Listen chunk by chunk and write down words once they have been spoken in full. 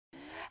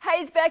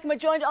Hey, it's Beck and we're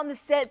joined on the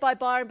set by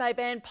Byron Bay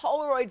band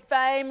Polaroid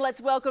Fame. Let's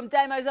welcome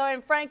Damo, Zoe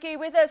and Frankie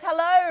with us.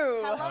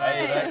 Hello. Hello.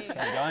 Hey,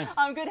 how's it going?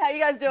 I'm good. How are you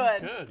guys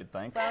doing? Good,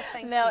 thanks. Well,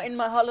 thank Now, you. in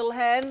my hot little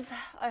hands,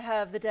 I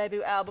have the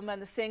debut album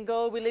and the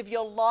single, We Live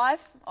Your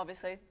Life.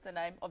 Obviously, the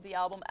name of the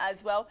album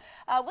as well.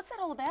 What's that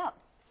all about?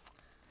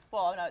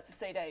 Well, I know it's a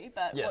CD,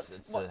 but Yes,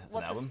 what's it's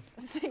an album.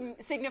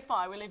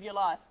 Signify, We Live Your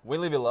Life? We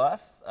Live Your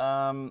Life.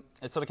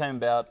 It sort of came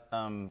about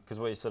because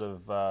we sort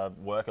of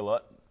work a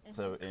lot,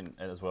 so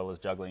as well as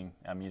juggling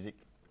our music.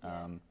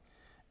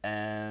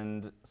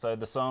 And so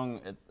the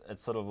song,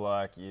 it's sort of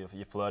like you're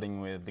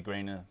flirting with the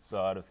greener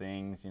side of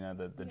things, you know,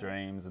 the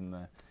dreams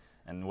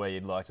and where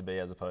you'd like to be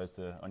as opposed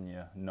to on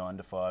your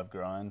 9-to-5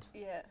 grind.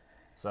 Yeah.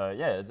 So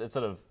yeah, it's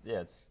sort of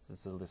it's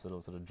sort of this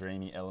little sort of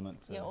dreamy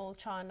element. You're all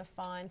trying to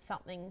find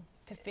something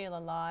to feel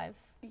alive.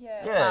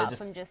 Yeah. Apart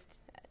from just,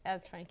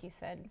 as Frankie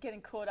said,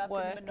 Getting caught up in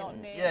the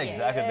monotony. Yeah,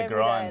 exactly, the every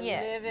grind.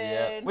 day living.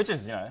 Yeah, which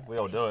is, you know, we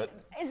all do it.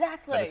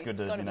 Exactly. But it's good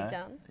to, gotta you be know,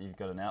 done. you've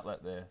got an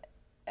outlet there.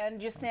 And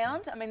your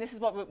sound, I mean, this is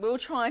what we were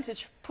trying to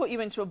put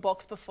you into a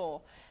box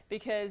before,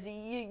 because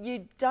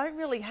you don't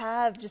really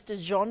have just a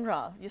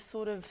genre. You're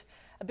sort of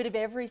a bit of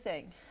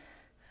everything.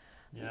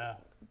 Yeah.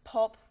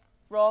 Pop,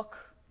 rock,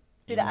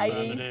 bit of 80s.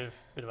 Alternative,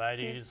 bit of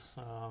 80s.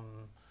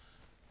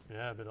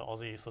 Yeah, a bit of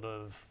Aussie, sort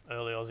of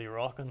early Aussie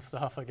rock and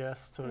stuff, I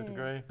guess, to a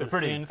degree. Bit of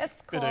synth,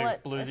 let's bit call of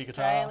it bluesy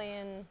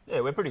Australian.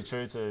 Yeah, we're pretty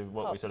true to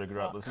what Pop, we sort of grew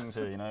up rock. listening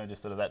to, you know,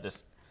 just sort of that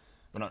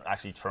we're not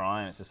actually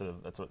trying, it's just sort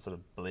of, that's what sort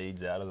of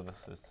bleeds out of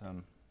us. It's,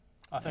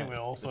 I think yeah, we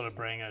all sort it's- of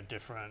bring a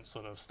different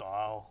sort of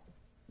style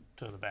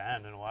to the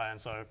band in a way, and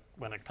so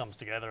when it comes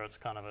together, it's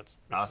kind of its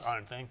Us.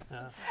 own thing.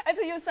 Yeah. And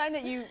so you were saying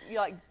that you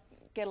like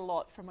get a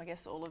lot from, I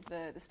guess, all of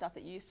the stuff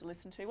that you used to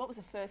listen to. What was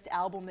the first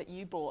album that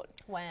you bought?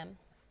 Wham.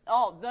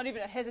 Oh, not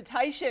even a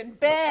hesitation.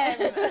 Bam!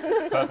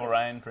 Purple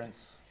Rain,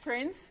 Prince.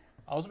 Prince?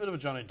 I was a bit of a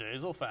Johnny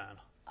Diesel fan.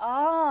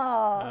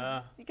 Oh,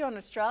 Yeah. you're going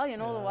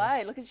Australian all the Yeah.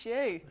 way. Look at you.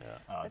 Yeah.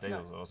 Oh, That's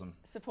Diesel's awesome.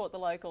 Support the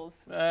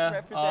locals. Yeah,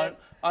 Represent.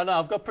 I know.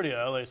 I've got pretty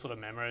early sort of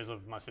memories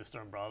of my sister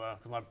and brother,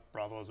 because my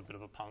brother was a bit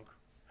of a punk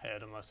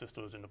head and my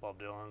sister was into Bob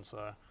Dylan.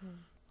 So,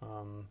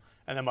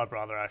 and then my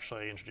brother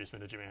actually introduced me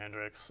to Jimi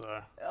Hendrix.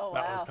 So Oh,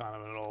 that was wow. kind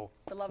of it all.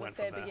 The love went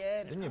affair from there.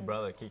 began. Didn't your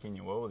brother kick in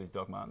your wall with his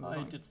Doc Martens or No,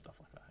 he something? did stuff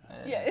like that.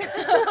 Yeah.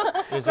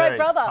 He was Great very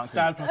brother. punky.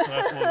 Stand from a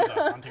surfboard with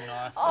a hunting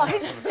knife. Oh,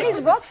 he's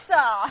a rock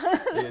star.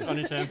 He is. On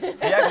your team.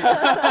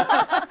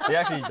 He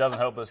actually doesn't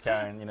help us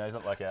carrying, you know, he's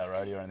not like our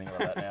roadie or anything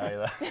like that now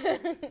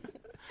either.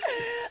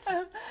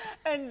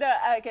 And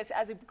I guess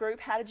as a group,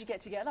 how did you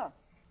get together?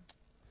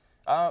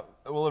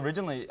 Well,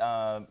 originally,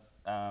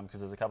 because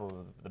there's a couple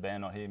of the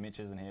band not here, Mitch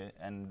isn't here,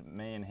 and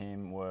me and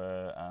him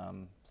were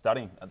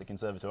studying at the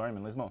Conservatorium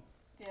in Lismore.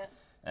 Yeah.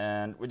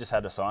 And we just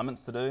had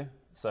assignments to do,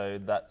 so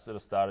that sort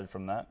of started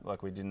from that.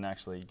 Like, we didn't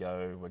actually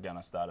go, we're going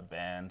to start a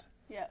band.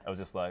 Yeah. I was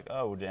just like,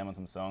 oh, we'll jam on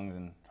some songs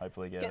and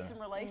hopefully Get some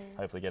release.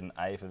 hopefully get an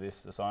A for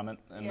this assignment.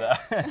 And Yeah.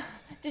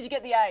 Did you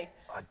get the A?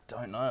 I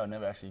don't know. I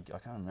never actually. I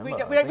can't remember. We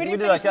I didn't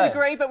think finish the okay.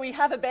 degree, but we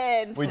have a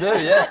band. We do.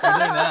 Yes, we do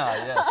now.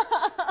 Yes.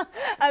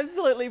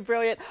 Absolutely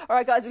brilliant. All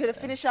right, guys, we're going to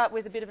finish up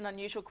with a bit of an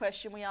unusual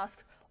question. We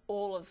ask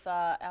all of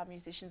our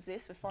musicians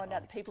this. We find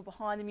out the people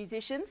behind the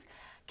musicians.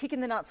 Kick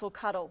in the nuts or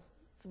cuddle?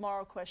 It's a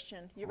moral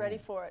question. You ready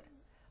for it?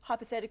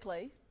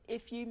 Hypothetically,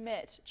 if you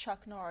met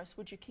Chuck Norris,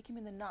 would you kick him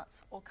in the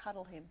nuts or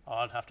cuddle him?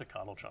 I'd have to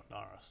cuddle Chuck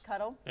Norris.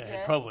 Cuddle? Yeah,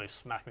 he'd probably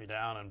smack me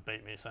down and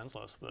beat me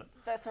senseless, but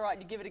That's all right.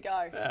 You give it a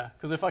go. yeah,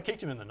 because if I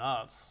kicked him in the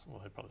nuts, well,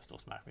 he'd probably still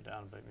smack me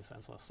down and beat me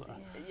senseless. So.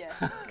 Yeah.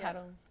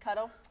 Cuddle.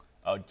 Cuddle?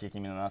 I would kick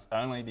him in the nuts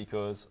only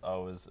because I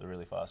was a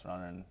really fast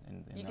runner in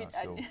You could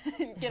school.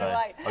 get So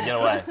away. I'll get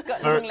away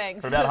Got for, long legs.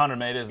 for about 100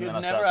 metres and You'd then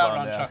I never start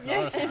outrun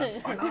slowing down.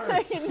 Chuck Norris,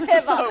 man. You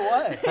never. No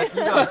way. You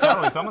guys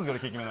cuddling, someone's got to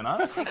kick him in the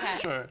nuts.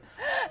 True.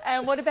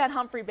 And what about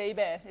Humphrey B.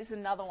 Bear? This is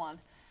another one.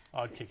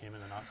 I'd kick him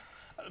in the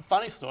nuts.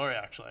 Funny story,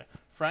 actually.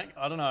 Frank,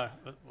 I don't know,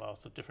 well,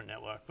 it's a different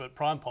network, but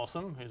Prime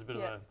Possum, who's a bit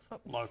of a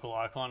local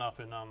icon up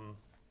in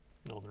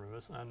Northern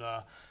Rivers, and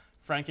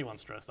Frankie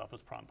once dressed up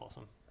as Prime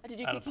Possum. Did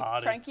you at a kick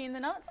party. Frankie in the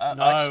nuts?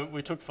 No,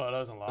 we took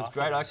photos and laughed. It was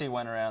great. I actually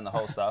went around the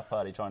whole staff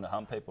party trying to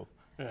hump people.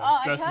 Yeah, Oh,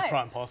 dressed okay. as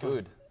Prime Possum.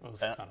 Good. It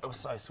was, And kind it was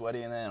so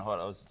sweaty in there and hot.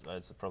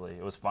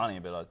 It was funny,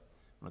 but when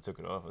I took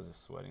it off, I was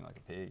just sweating like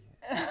a pig.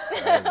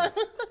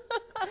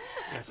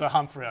 yeah, so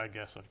Humphrey, I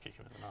guess, I'd kick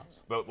him in the nuts.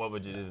 But what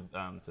would you do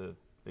to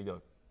Big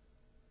Dog?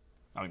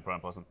 I mean, Prime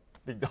Possum.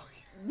 Big Dog.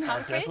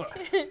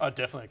 I'd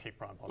definitely kick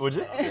Prime Possum. Would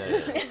you? in the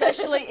nuts. Yeah.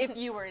 Especially if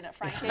you were in it,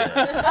 Frankie.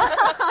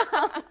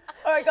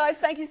 All right, guys,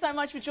 thank you so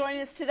much for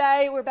joining us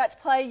today. We're about to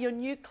play your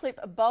new clip,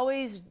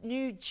 Bowie's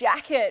New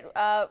Jacket.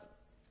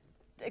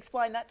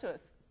 Explain that to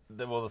us.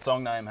 Well, the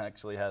song name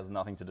actually has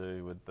nothing to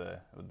do with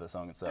the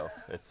song itself.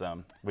 It's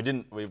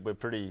we're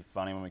pretty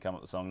funny when we come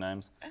up with song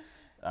names.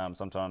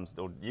 Sometimes,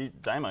 or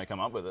Damo come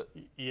up with it.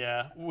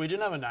 Yeah, we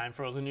didn't have a name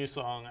for it. It was a new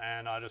song,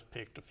 and I just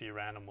picked a few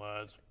random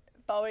words.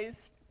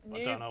 Bowie's I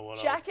New don't know what I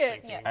was Jacket.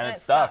 thinking. Yeah, And no,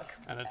 it's stuck.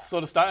 And it's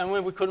sort of stuck, and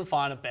we couldn't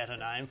find a better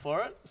name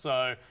for it.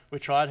 So we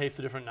tried heaps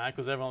of different names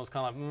because everyone was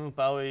kind of like,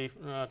 Bowie,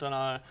 I don't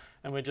know.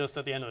 And we just,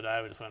 at the end of the day,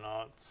 we just went,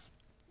 oh,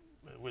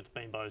 it's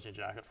been Bowie's New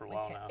Jacket for a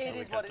while now. It so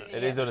is we what kept it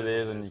It is what it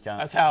is, and you can't.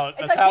 That's how it.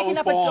 It's That's like how it picking was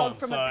up born. a dog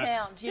from so, a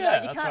pound. You yeah, know,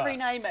 you that's can't right.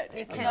 rename it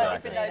if, Exactly.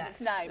 if it knows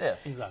its name.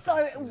 Yes.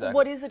 Exactly. So,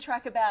 what is the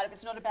track about if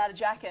it's not about a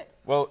jacket?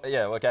 Well,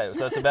 yeah, okay.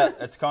 So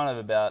it's kind of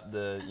about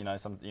the,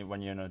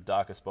 when you're in a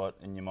darker spot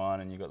in your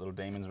mind and you've got little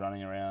demons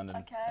running around, and,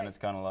 Okay. and it's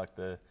kind of like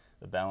the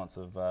balance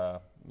of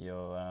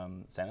your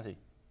sanity.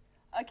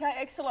 Okay,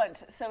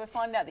 excellent. So we're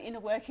finding out the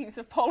inner workings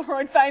of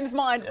Polaroid Fame's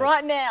mind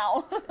right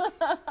now.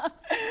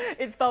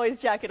 It's Bowie's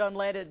jacket on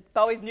Landed.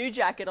 Bowie's new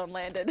jacket on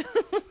Landed.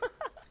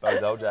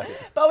 Bowie's old jacket.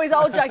 Bowie's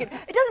old jacket.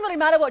 It doesn't really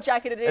matter what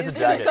jacket it is. It's a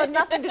jacket. It's got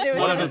nothing to do with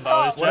What it. if it's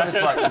Bowie's What if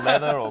it's like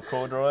leather or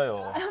corduroy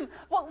or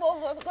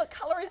What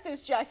colour is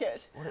this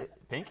jacket?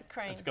 pink?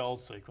 Cream. It's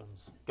gold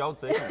sequins. Gold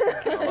sequins.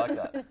 I like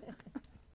that.